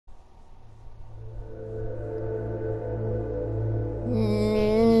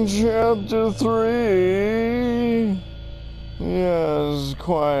Chapter 3. Yes,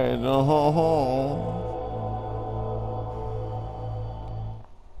 quite.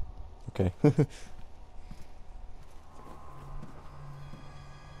 Okay.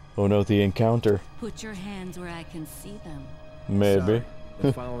 Oh no, the encounter. Put your hands where I can see them. Maybe. Sorry,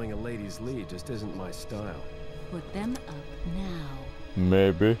 but following a lady's lead just isn't my style. Put them up now.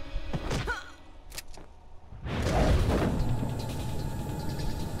 Maybe.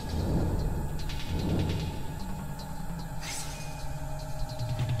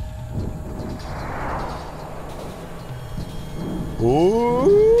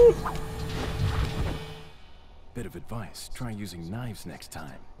 Ooh. Bit of advice, try using knives next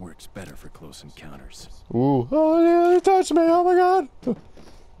time. Works better for close encounters. Ooh. Oh yeah, they touched me, oh my god.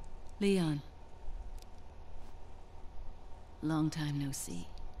 Leon. Long time no see.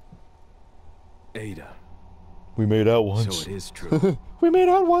 Ada. We made out once. So it is true. We made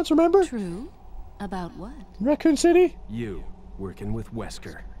out once, remember? True? About what? Raccoon City? You, working with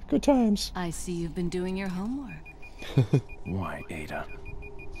Wesker. Good times. I see you've been doing your homework. Why, Ada?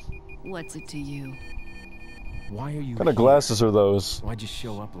 What's it to you? Why are you What kind of glasses are those? Why'd you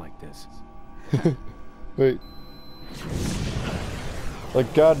show up like this? Wait.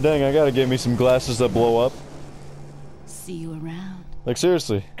 Like, god dang, I gotta get me some glasses that blow up. See you around. Like,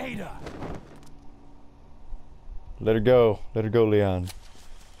 seriously. Ada! Let her go. Let her go, Leon.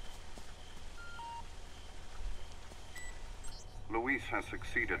 Luis has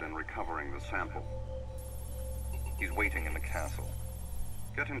succeeded in recovering the sample. He's waiting in the castle.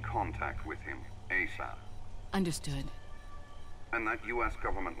 Get in contact with him, ASAP. Understood. And that US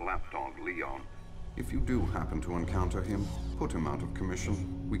government lapdog, Leon. If you do happen to encounter him, put him out of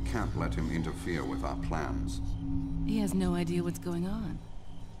commission. We can't let him interfere with our plans. He has no idea what's going on.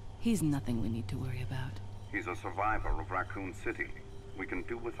 He's nothing we need to worry about. He's a survivor of Raccoon City. We can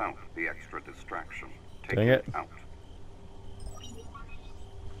do without the extra distraction. Take Dang him it. out.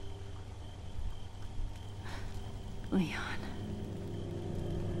 Leon.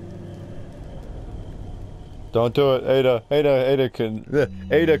 Don't do it, Ada. Ada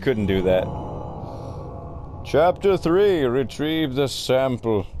couldn't do that. Chapter 3, retrieve the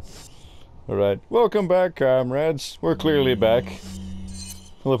sample. Alright, welcome back, comrades. We're clearly back.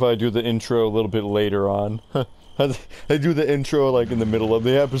 Well, if I do the intro a little bit later on. I do the intro like in the middle of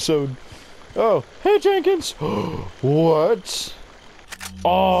the episode. Oh, hey Jenkins! What?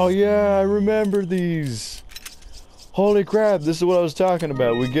 Oh yeah, I remember these. Holy crap, this is what I was talking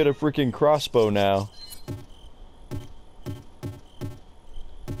about. We get a freaking crossbow now.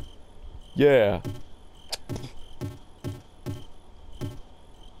 Yeah.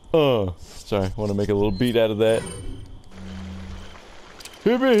 Sorry, I want to make a little beat out of that.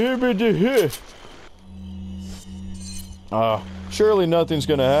 Hippie hippie de hip. Surely nothing's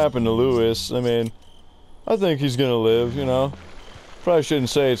gonna happen to Luis. I mean, I think he's gonna live, you know. Probably shouldn't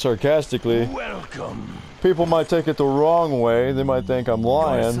say it sarcastically. Welcome. People might take it the wrong way. They might think I'm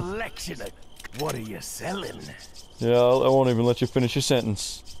lying. Selection. What are you selling? Yeah, I won't even let you finish your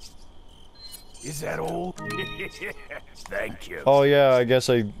sentence. Is that all? Thank you. Oh yeah, I guess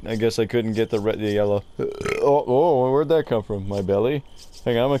I couldn't get the yellow. Oh, where'd that come from? My belly?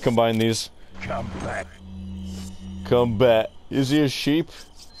 Hang on, I'm gonna combine these. Come back. Come back. Is he a sheep?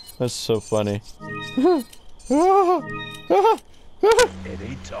 That's so funny.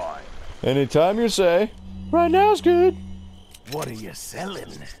 Anytime. Anytime you say. Right now's good. What are you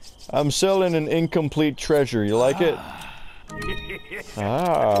selling? I'm selling an incomplete treasure. You like it?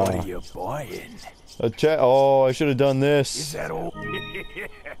 Ah. What are you buying? Oh, I should have done this. Is that all?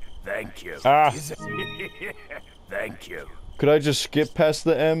 Thank you. Ah. Thank you. Could I just skip past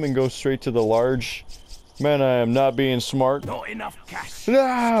the M and go straight to the large? Man, I am not being smart. Not enough cash.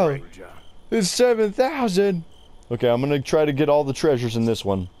 No! Stranger. It's 7,000! Okay, I'm gonna try to get all the treasures in this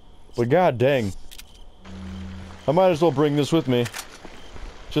one. But god dang. I might as well bring this with me.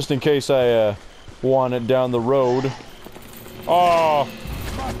 Just in case I, want it down the road. Oh!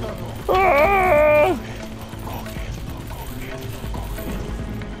 Ah!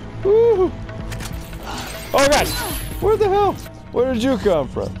 Woo! Oh god! Where the hell? Where did you come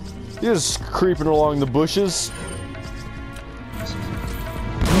from? You're just creeping along the bushes.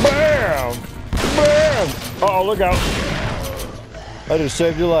 BAM! BAM! Uh-oh, look out. I just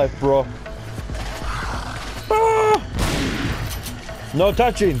saved your life, bro. Ah! No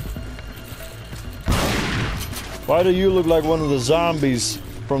touching. Why do you look like one of the zombies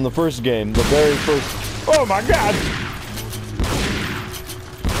from the first game? The very first... Oh my god!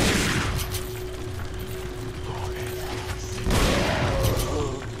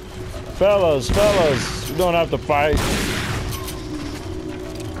 Fellas, you don't have to fight.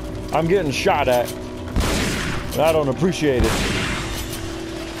 I'm getting shot at. And I don't appreciate it.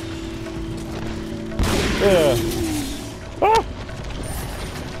 Yeah. Ah!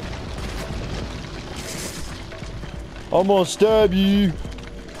 Almost stab you.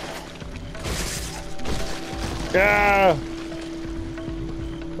 Yeah.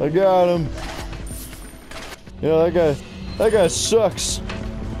 I got him. Yeah, that guy sucks.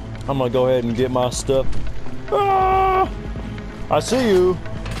 I'm gonna go ahead and get my stuff. Ah! I see you.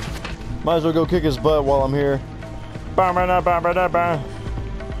 Might as well go kick his butt while I'm here.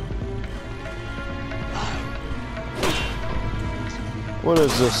 What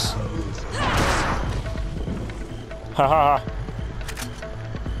is this? Ha ha.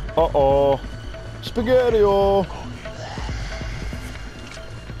 Uh-oh. Spaghetti-o.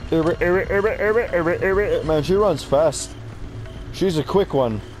 Man, she runs fast. She's a quick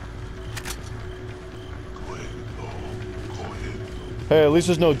one. Hey, at least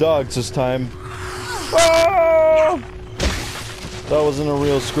there's no dogs this time. Oh! That wasn't a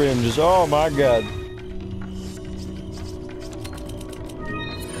real scream, just oh my god.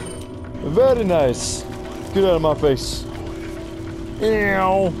 Very nice. Get out of my face.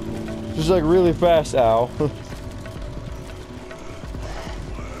 Ow. Just like really fast, ow.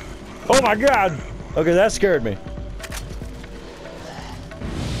 Oh my god! Okay, that scared me.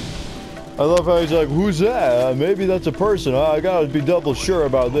 I love how he's like, who's that? Maybe that's a person. I gotta be double sure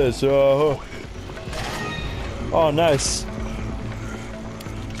about this. Oh, nice.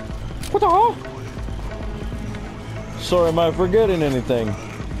 What the hell? Sorry, am I forgetting anything?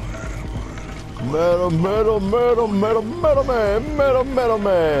 Metal man.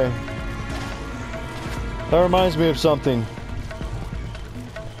 That reminds me of something.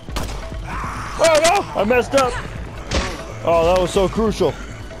 Oh no! I messed up! Oh, that was so crucial.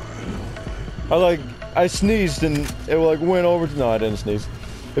 I sneezed and it like went over to, no, I didn't sneeze.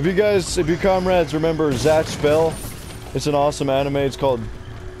 If you comrades remember Zatch Bell, it's an awesome anime, it's called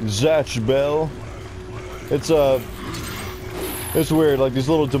Zatch Bell. It's weird, like these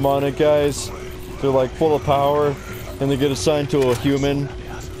little demonic guys, they're like full of power, and they get assigned to a human,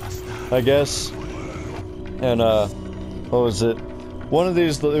 I guess. And what was it? One of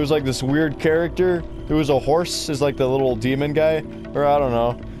these, it was like this weird character, it was a horse, is like the little demon guy, or I don't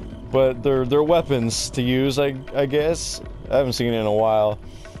know. But they're weapons to use, I guess. I haven't seen it in a while.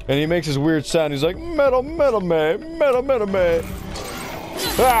 And he makes this weird sound. He's like, metal man.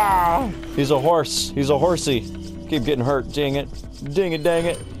 Ah! He's a horse. He's a horsey. Keep getting hurt. Dang it. Dang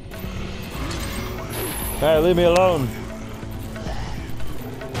it. Hey, leave me alone.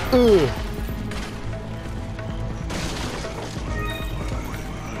 Ugh.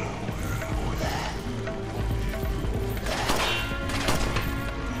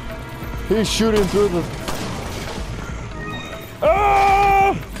 He's shooting through the...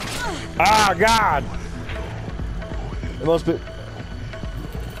 Oh! Ah, God! It must be...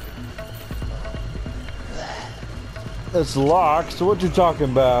 It's locked, so what you talking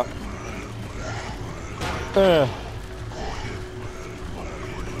about?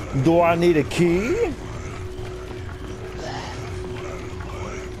 Do I need a key?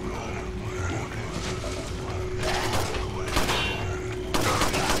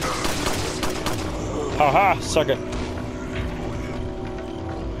 Haha, suck it.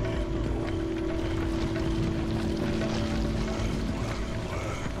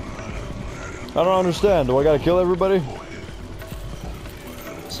 I don't understand. Do I gotta kill everybody?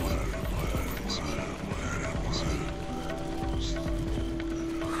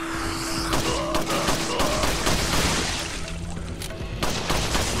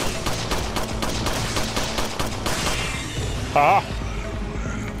 Ah!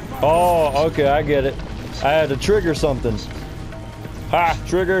 Oh, okay, I get it. I had to trigger something. Ha!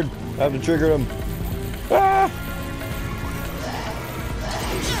 Triggered. I have to trigger him. Ah!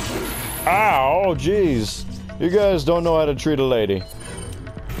 Ow! Oh, jeez. You guys don't know how to treat a lady.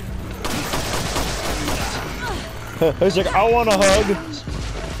 He's like, I want a hug.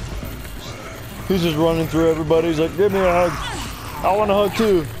 He's just running through everybody. He's like, give me a hug. I want a hug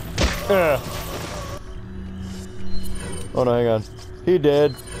too. Oh no, hang on. He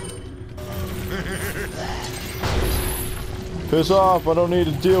dead. Piss off, I don't need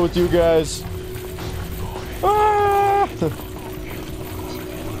to deal with you guys. Ah!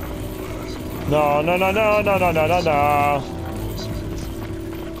 No.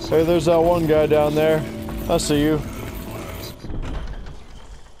 Hey, there's that one guy down there. I see you.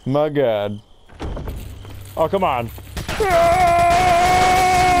 My God. Oh, come on. Ah!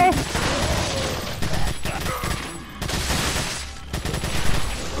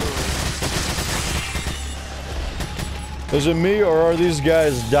 Is it me, or are these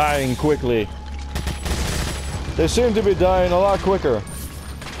guys dying quickly? They seem to be dying a lot quicker.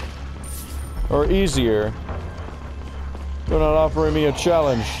 Or easier. They're not offering me a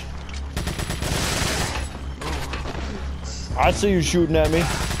challenge. I see you shooting at me.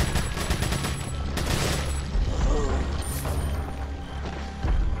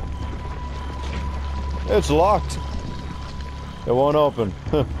 It's locked. It won't open.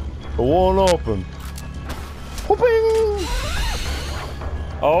 It won't open. Whooping!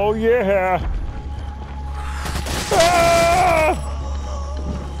 Oh yeah! Ah!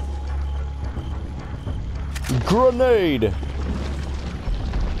 Grenade!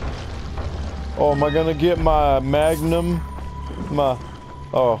 Oh, am I gonna get my magnum?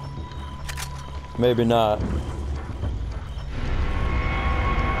 Oh. Maybe not.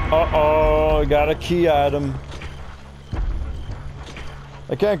 Uh-oh, I got a key item.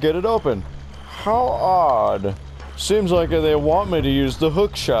 I can't get it open. How odd. Seems like they want me to use the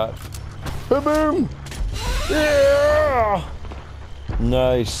hook shot. Boom! Yeah!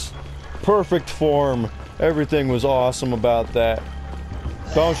 Nice. Perfect form. Everything was awesome about that.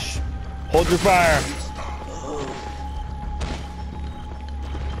 Don't hold your fire.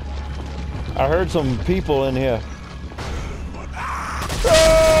 I heard some people in here.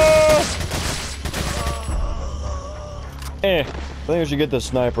 Ah! I think I should get the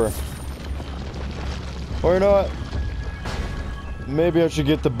sniper. Or you know what? Maybe I should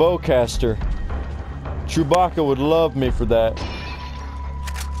get the bowcaster. Chewbacca would love me for that.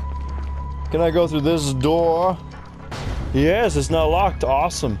 Can I go through this door? Yes, it's not locked.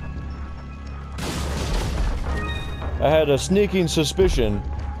 Awesome. I had a sneaking suspicion.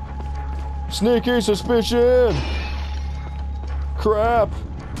 Sneaky suspicion! Crap!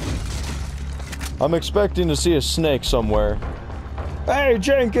 I'm expecting to see a snake somewhere. Hey,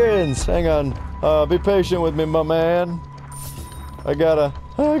 Jenkins! Hang on. Be patient with me, my man. I gotta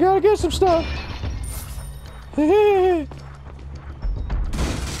get some stuff.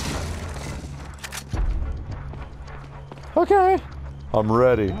 Okay. I'm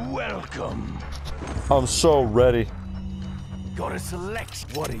ready. Welcome. I'm so ready. Got a selection.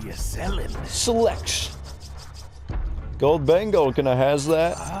 What are you selling? Select. Gold bangle, can I has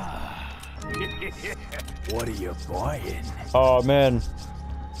that? What are you buying? Oh, man.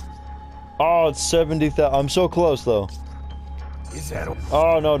 Oh, it's 70,000. I'm so close, though. Is that all?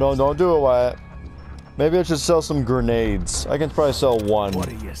 Oh, no, don't do it, Wyatt. Maybe I should sell some grenades. I can probably sell one. What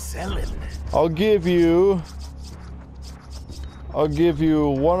are you selling? I'll give you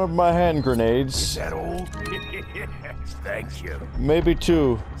one of my hand grenades. Is that all? Thank you. Maybe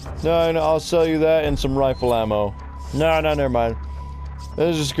two. No, I'll sell you that and some rifle ammo. No, never mind.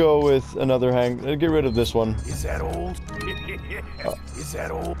 Let's just go with another get rid of this one. Is that all? Is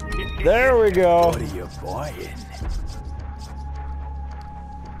that all? There we go. What are you buying?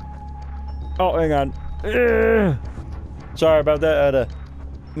 Oh, hang on. Ugh. Sorry about that.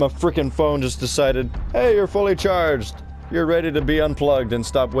 My freaking phone just decided, hey, you're fully charged. You're ready to be unplugged and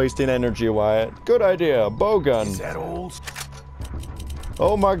stop wasting energy, Wyatt. Good idea. Bowgun. Is that all?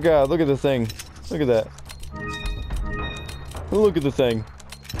 Oh my god, look at the thing. Look at that. Look at the thing.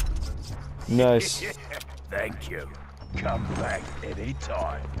 Nice. Thank you. Come back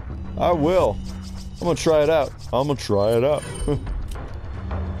anytime. I will. I'm gonna try it out.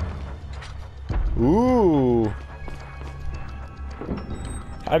 Ooh.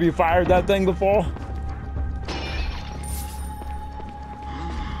 Have you fired that thing before?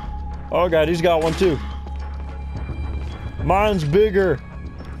 Oh god, he's got one too. Mine's bigger.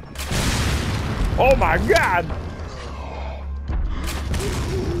 Oh my god!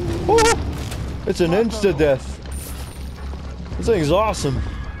 Oh, it's an insta-death. This thing's awesome.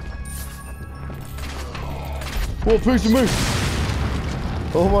 Whoa, piece of me!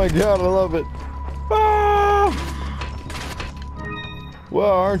 Oh my god, I love it. Ah!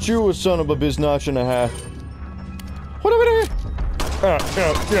 Well, aren't you a son of a biznatch and a half? What over there? Yeah.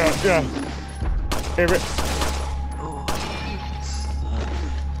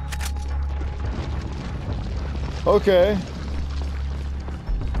 Okay.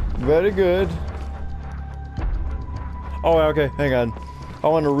 Very good. Oh, okay, hang on. I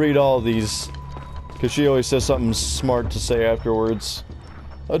want to read all these. Because she always says something smart to say afterwards.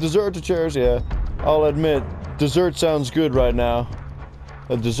 A dessert to cherish, yeah. I'll admit, dessert sounds good right now.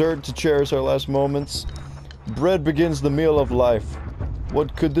 A dessert to cherish our last moments. Bread begins the meal of life.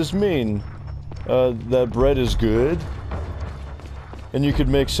 What could this mean? That bread is good? And you could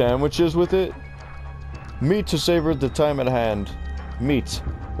make sandwiches with it? Meat to savor the time at hand. Meat.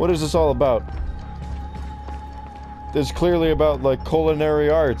 What is this all about? It's clearly about, like, culinary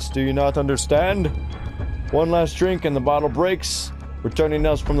arts. Do you not understand? One last drink and the bottle breaks, returning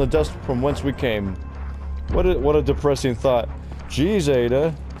us from the dust from whence we came. What a depressing thought. Jeez,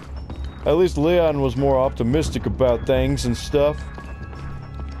 Ada. At least Leon was more optimistic about things and stuff.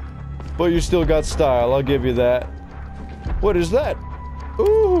 But you still got style, I'll give you that. What is that?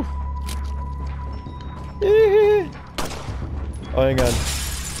 Ooh. Oh, hang on.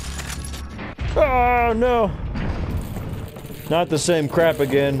 Oh, no. Not the same crap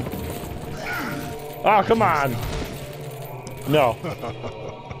again. Oh, come on. No.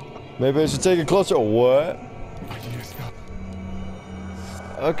 Maybe I should take it closer. What?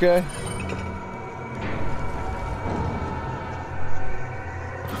 Okay.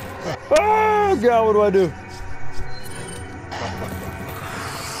 Oh, God, what do I do?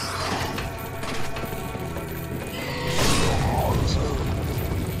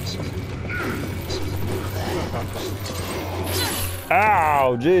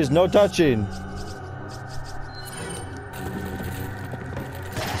 Ow, jeez, no touching.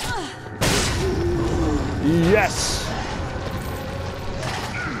 Yes.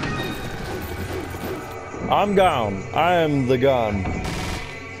 I'm gone. I am the gun.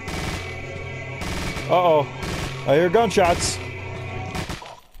 Uh-oh. I hear gunshots.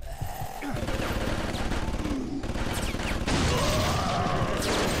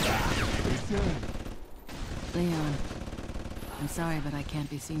 Leon, I'm sorry, but I can't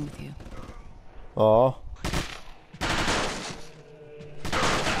be seen with you. Oh.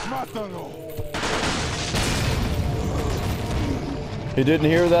 He didn't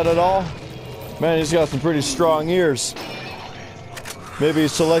hear that at all? Man, he's got some pretty strong ears. Maybe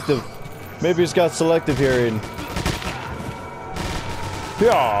he's selective. Maybe he's got selective hearing.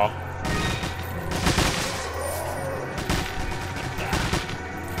 Yeah.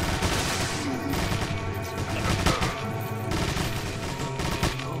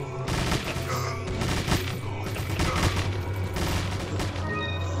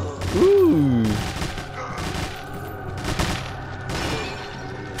 Ooh.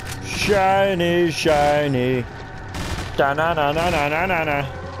 Shiny, shiny. Da na na na na na na na.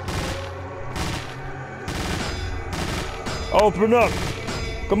 Open up.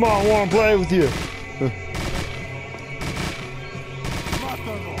 Come on, I want to play with you.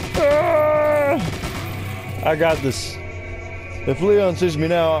 I got this. If Leon sees me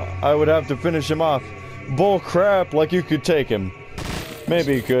now, I would have to finish him off. Bull crap, like you could take him.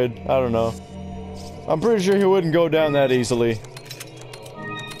 Maybe he could, I don't know. I'm pretty sure he wouldn't go down that easily.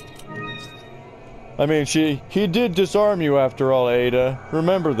 I mean, he did disarm you after all, Ada.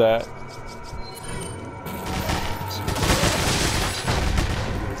 Remember that.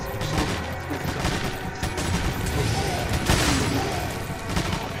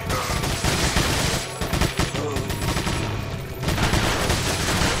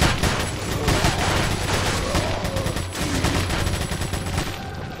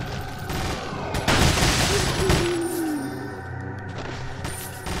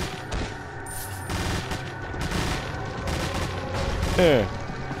 Yeah.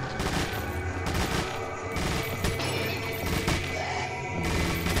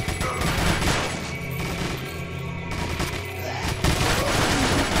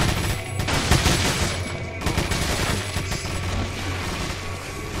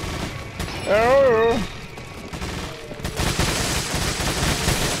 Oh.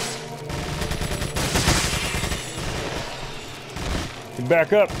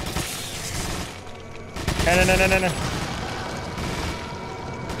 Back up.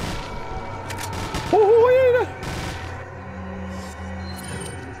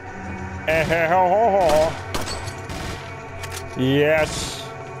 No. Yes.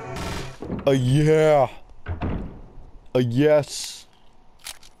 Yeah. Yes.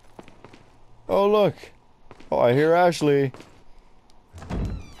 Oh, look. Oh, I hear Ashley.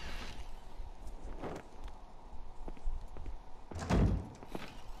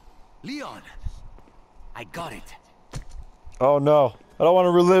 Leon, I got it. Oh, no. I don't want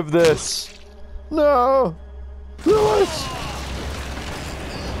to relive this. No. Lewis.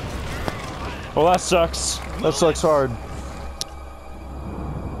 Well, that sucks. That sucks hard.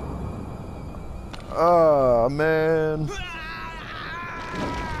 Oh, man.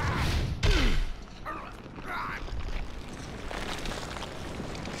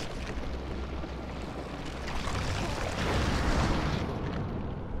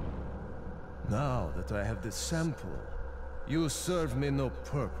 Now that I have the sample, you serve me no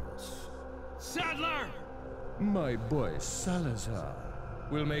purpose. Sadler! My boy Salazar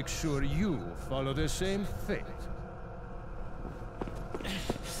will make sure you follow the same fate.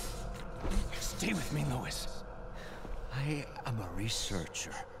 Stay with me, Luis. I am a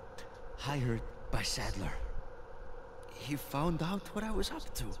researcher, hired by Sadler. He found out what I was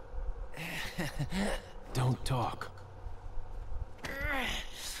up to. Don't talk.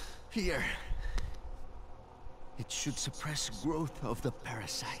 Here. It should suppress growth of the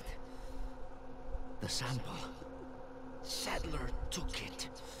parasite. The sample. Sadler took it.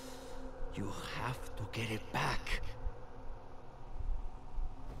 You have to get it back.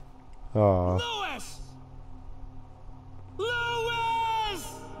 Aw. Louis!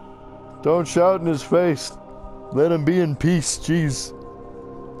 Don't shout in his face. Let him be in peace, jeez.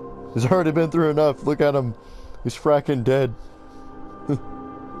 He's already been through enough. Look at him. He's fracking dead.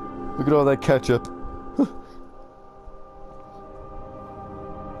 Look at all that ketchup.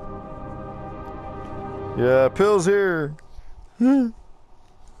 Yeah, pills here. I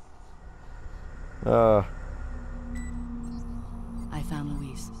found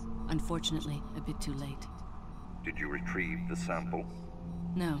Luis. Unfortunately, a bit too late. Did you retrieve the sample?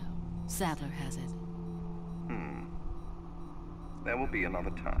 No, Sadler has it. There will be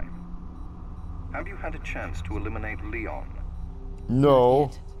another time. Have you had a chance to eliminate Leon? No.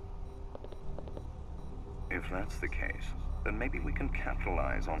 If that's the case, then maybe we can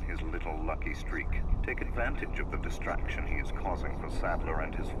capitalize on his little lucky streak. Take advantage of the distraction he is causing for Sadler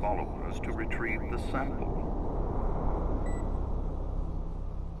and his followers to retrieve the sample.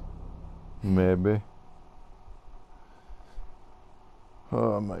 Maybe.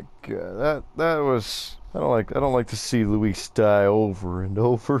 Oh my god, that was. I don't like to see Luis die over and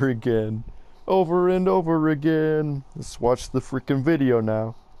over again. Over and over again. Let's watch the freaking video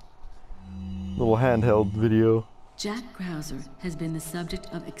now. Little handheld video. Jack Krauser has been the subject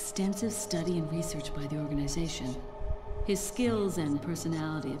of extensive study and research by the organization. His skills and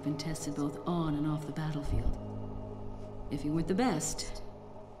personality have been tested both on and off the battlefield. If he weren't the best,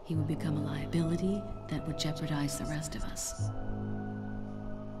 he would become a liability that would jeopardize the rest of us.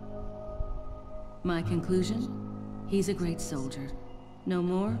 My conclusion? He's a great soldier. No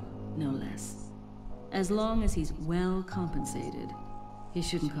more, no less. As long as he's well compensated, he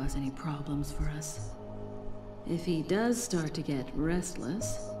shouldn't cause any problems for us. If he does start to get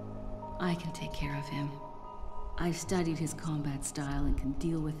restless, I can take care of him. I've studied his combat style and can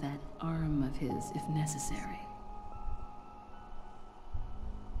deal with that arm of his if necessary.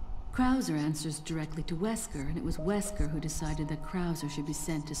 Krauser answers directly to Wesker, and it was Wesker who decided that Krauser should be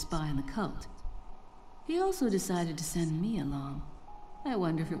sent to spy on the cult. He also decided to send me along. I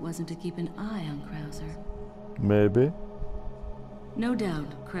wonder if it wasn't to keep an eye on Krauser. Maybe. No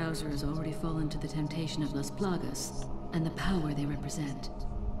doubt, Krauser has already fallen to the temptation of Las Plagas and the power they represent.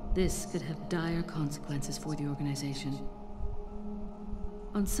 This could have dire consequences for the organization.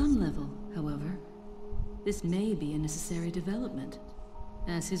 On some level, however, this may be a necessary development,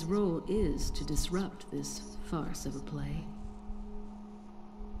 as his role is to disrupt this farce of a play.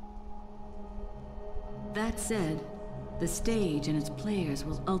 That said, the stage and its players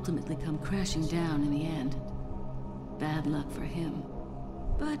will ultimately come crashing down in the end. Bad luck for him.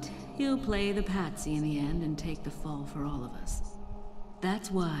 But he'll play the patsy in the end and take the fall for all of us.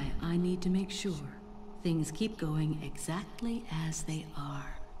 That's why I need to make sure things keep going exactly as they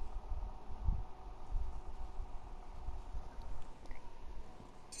are.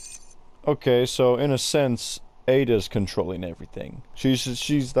 Okay, so in a sense, Ada's controlling everything.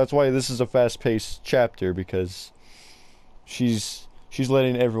 She's that's why this is a fast-paced chapter, because she's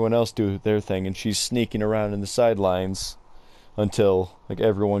letting everyone else do their thing, and she's sneaking around in the sidelines until like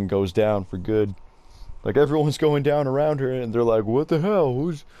everyone goes down for good. Like everyone's going down around her, and they're like, "What the hell?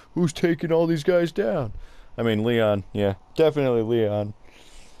 Who's taking all these guys down?" I mean, Leon, yeah, definitely Leon.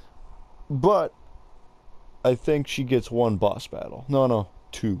 But I think she gets one boss battle. No,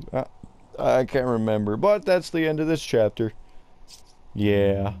 two. I can't remember, but that's the end of this chapter.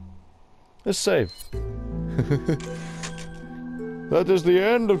 Yeah. Let's save. That is the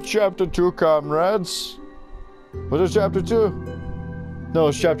end of chapter 2, comrades. Was it chapter 2? No,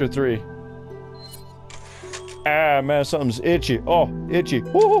 it's chapter 3. Ah, man, something's itchy. Oh, itchy.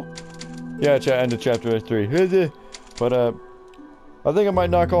 Woohoo! Yeah, end of chapter 3. But, I think I might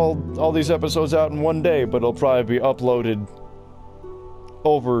knock all these episodes out in one day, but it'll probably be uploaded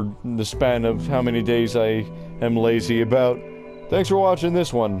over the span of how many days I am lazy about. Thanks for watching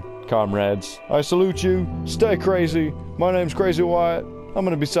this one, comrades. I salute you. Stay crazy. My name's Crazy Wyatt. I'm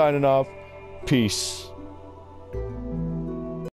gonna be signing off. Peace.